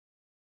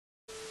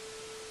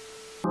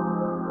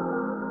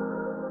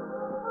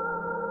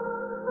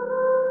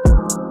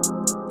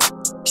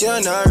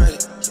Killing already.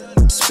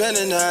 Spend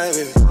the night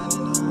with me.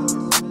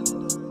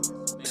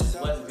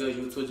 What's good,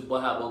 YouTube? It's your boy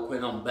CashApp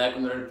QuinLife. I'm back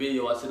with another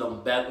video. I said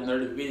I'm back with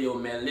another video,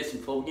 man. Listen,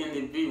 before we get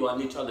in this video, I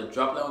need y'all to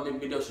drop a like on this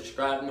video,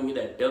 subscribe, and hit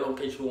that bell in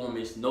case you won't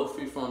miss no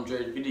Freeform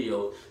jersey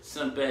video.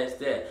 Simple as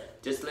that.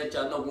 Just to let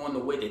y'all know, we're on the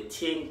way to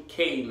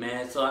 10K,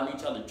 man. So I need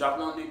y'all to drop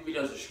it on this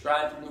video,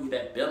 subscribe, and hit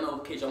that bell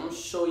notification. I'm gonna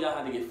show y'all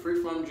how to get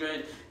Freeform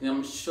jersey, and I'm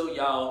gonna show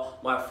y'all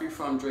why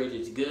Freeform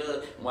jersey is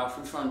good and why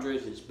Freeform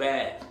jersey is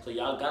bad. So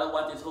y'all gotta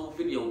watch this whole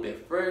video.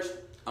 But first,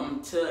 I'm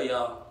gonna tell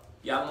y'all.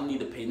 Y'all don't need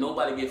to pay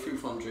nobody to get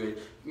Freeform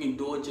jersey. You can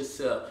do it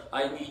yourself.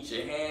 All you need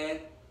your hand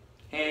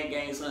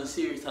game, something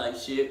serious type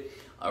shit,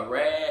 a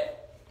rag,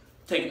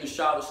 taking the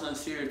shower, something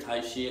serious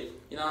type shit.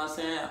 You know what I'm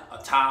saying? A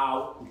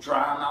towel,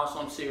 drying out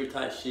some serious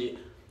type shit,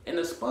 and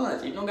a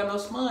sponge. If you don't got no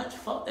sponge,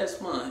 fuck that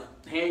sponge.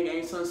 Hand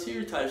game, something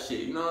serious type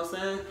shit. You know what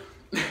I'm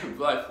saying?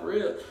 Like for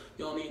real,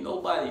 you don't need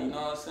nobody. You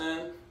know what I'm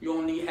saying? You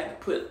don't need you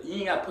ain't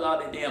gotta put all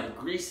that damn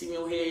grease in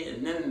your head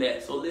and none of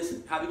that. So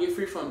listen, how to get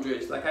Freeform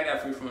jersey? Like I got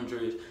Freeform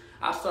jersey.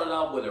 I started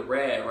out with a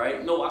rag,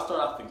 right? No, I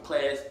started off in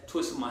class,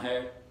 twisting my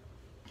hair,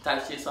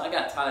 type shit. So I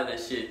got tired of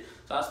that shit.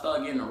 So I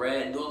started getting a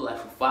rag, do it like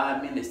for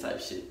 5 minutes type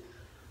shit.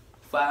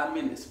 5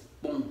 minutes,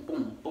 boom,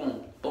 boom,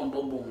 boom, boom,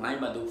 boom, boom. I ain't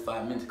about to do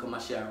 5 minutes because my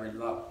shit already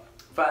locked.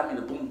 5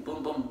 minutes, boom,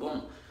 boom, boom,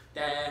 boom.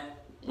 Then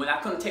when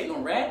I couldn't take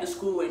no rag to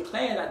school in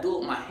class, I do it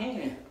with my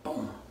hand.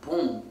 Boom,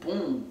 boom,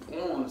 boom,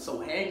 boom. So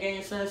hand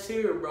game sound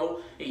serious, bro.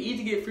 It's easy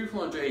to get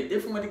Freeform jersey.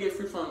 Different way to get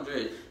Freeform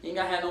jersey. You ain't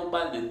gotta have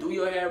nobody to do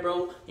your hair,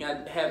 bro. You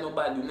ain't gotta have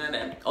nobody do none of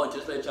that. Oh,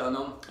 just let y'all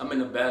know, I'm in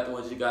the bathroom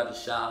once you got the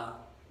shower.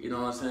 You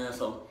know what I'm saying?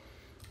 So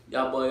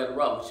y'all boy gotta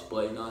rock with your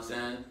boy. You know what I'm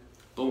saying?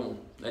 Boom.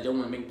 I just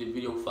wanna make this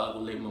video before I go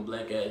lay my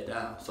black ass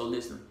down. So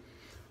listen,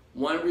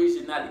 one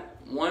reason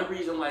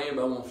why everybody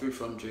want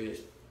Freeform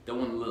jersey, they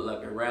wanna look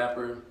like a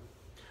rapper.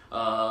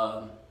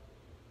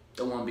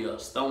 Don't want to be a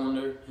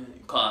stoner.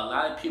 Cause a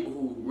lot of people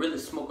who really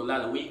smoke a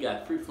lot of weed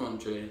got Freeform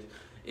jersey.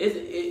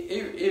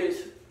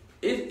 It's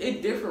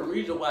different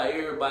reason why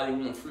everybody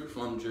want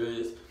Freeform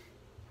jersey.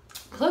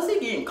 Plus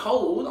it getting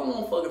cold. Who don't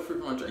want fucking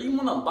Freeform jersey? You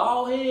want a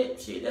bald head?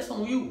 Shit, that's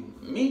on you.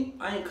 Me,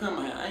 I ain't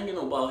coming here. I ain't get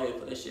no bald head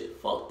for that shit.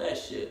 Fuck that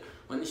shit.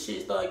 When the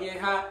shit start getting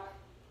hot,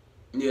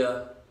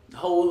 yeah, a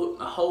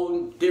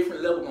whole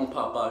different level gonna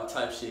pop out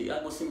type shit. Y'all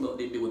gonna see me what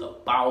they do with a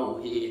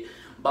bald head.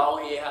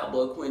 Bald head, hot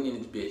boy Quinn in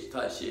this bitch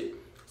type shit.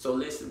 So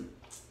listen,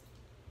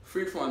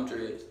 Freeform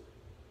dreads.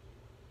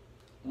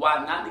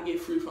 Why not to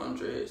get Freeform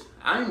dreads?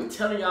 I ain't even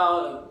telling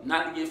y'all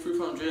not to get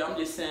Freeform dreads. I'm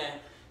just saying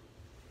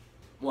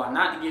why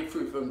not to get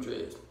Freeform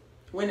dreads.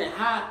 When it's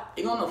hot,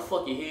 it gonna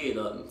fuck your head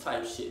up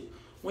type shit.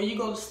 When you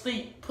go to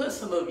sleep, put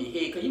some of your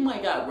head, cause you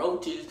might got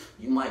roaches,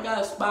 you might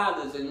got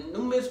spiders, and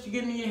new mess you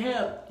get in your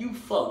hair, you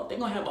fucked. They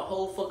gonna have a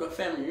whole fucking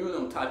family reunion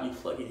on top of your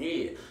fucking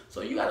head.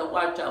 So you gotta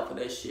watch out for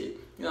that shit.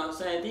 You know what I'm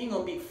saying? Then you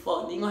gonna be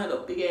fucked. Then you gonna have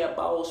a big ass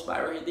bald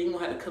spot right here. Then you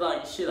gonna have to cut all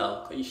your shit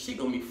out, cause your shit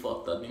gonna be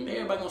fucked up. And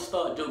everybody gonna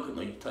start joking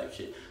on you type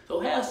shit. So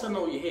have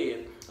something on your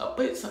head.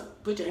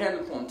 Put your hand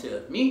in the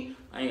ponytail. Me,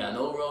 I ain't got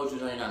no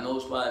roaches, I ain't got no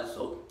spiders,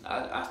 so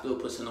I still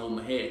put something on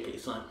my head,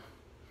 cause son.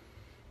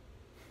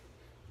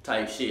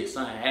 Type shit,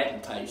 something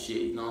happened type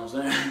shit, you know what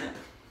I'm saying?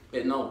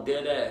 But no,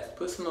 dead ass.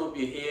 Put some over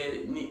your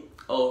head.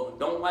 Oh,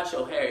 don't wash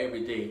your hair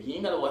every day. You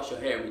ain't gotta wash your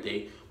hair every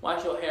day.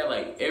 Wash your hair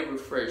like every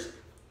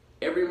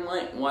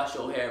month, wash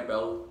your hair,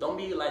 bro. Don't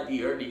be like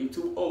the early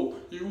YouTube. Oh,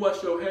 you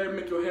wash your hair,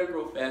 make your hair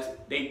grow fast.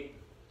 They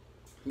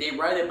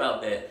right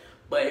about that.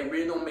 But it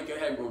really don't make your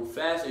hair grow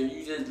faster.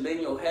 You just let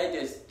your hair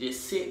just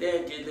sit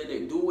there, just let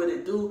it do what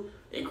it do.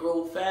 It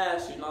grow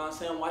fast, you know what I'm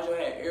saying? Wash your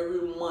hair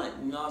every month,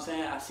 you know what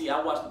I'm saying?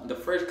 I watch the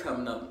first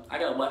coming up. I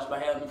gotta wash my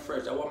hair on the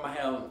first. I wash my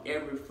hair on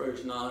every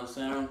first, you know what I'm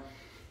saying?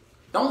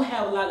 Don't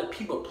have a lot of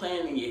people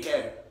playing in your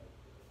hair.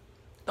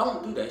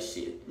 Don't do that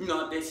shit. You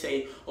know, they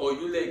say, oh,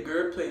 you let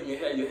girl play in your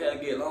hair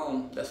get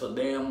long. That's a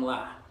damn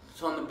lie.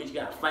 Some of the bitch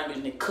got fingers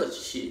and they cut your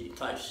shit,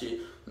 type shit.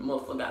 The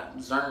motherfucker got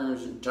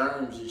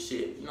germs and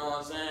shit, you know what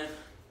I'm saying?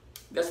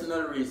 That's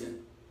another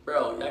reason.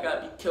 Bro, y'all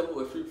gotta be careful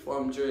with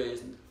Freeform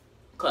dreads.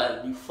 Cause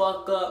if you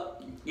fuck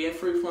up, get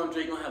Freeform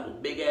dreads, you gonna have a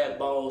big ass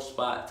bald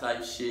spot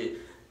type shit.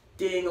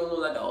 Then you gonna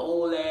look like an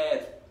old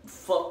ass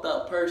fucked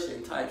up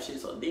person type shit.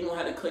 So then you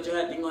gonna have to cut your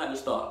hair, then you gonna have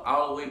to start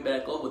all the way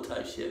back over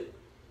type shit.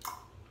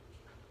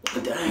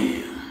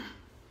 Damn.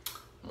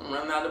 I'm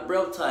running out of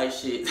breath type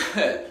shit.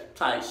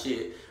 Type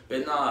shit.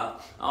 But nah,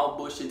 all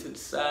bullshit to the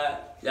side.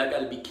 Y'all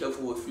gotta be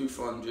careful with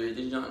Freeform dreads.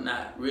 This junk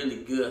not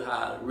really good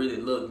how it really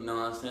look, you know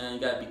what I'm saying?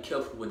 You gotta be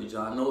careful with it,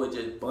 y'all. I know it's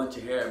just a bunch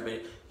of hair, but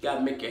you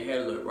gotta make your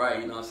hair look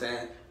right, you know what I'm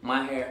saying?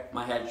 My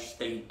hair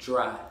stay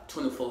dry,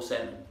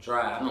 24/7,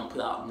 dry. I don't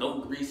put out no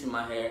grease in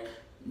my hair,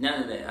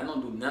 none of that. I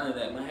don't do none of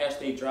that. My hair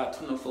stay dry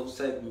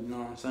 24/7, you know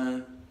what I'm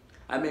saying?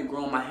 I've been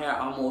growing my hair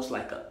almost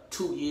like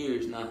 2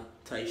 years now,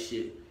 type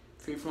shit.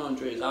 Freeform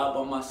dreads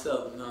all by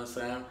myself, you know what I'm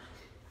saying?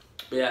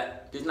 But yeah,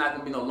 this not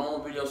gonna be no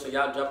long video, so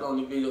y'all drop it on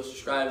the video,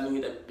 subscribe, and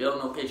hit that bell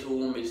notification so you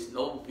won't miss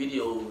no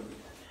video.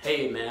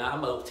 Hey man,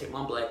 I'm about to take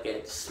my black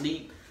ass to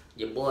sleep.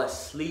 Your boy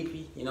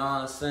sleepy, you know what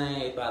I'm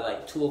saying? It's about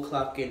like 2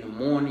 o'clock in the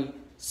morning.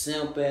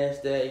 Simple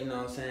as that, you know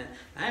what I'm saying?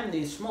 I haven't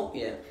even smoked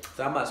yet.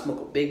 So I'm about to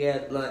smoke a big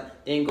ass blunt,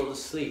 then go to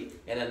sleep.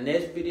 And the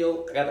next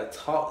video, I gotta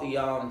talk to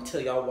y'all and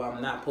tell y'all why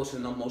I'm not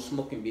posting no more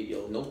smoking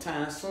videos no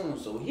time soon.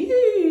 So,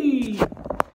 yee.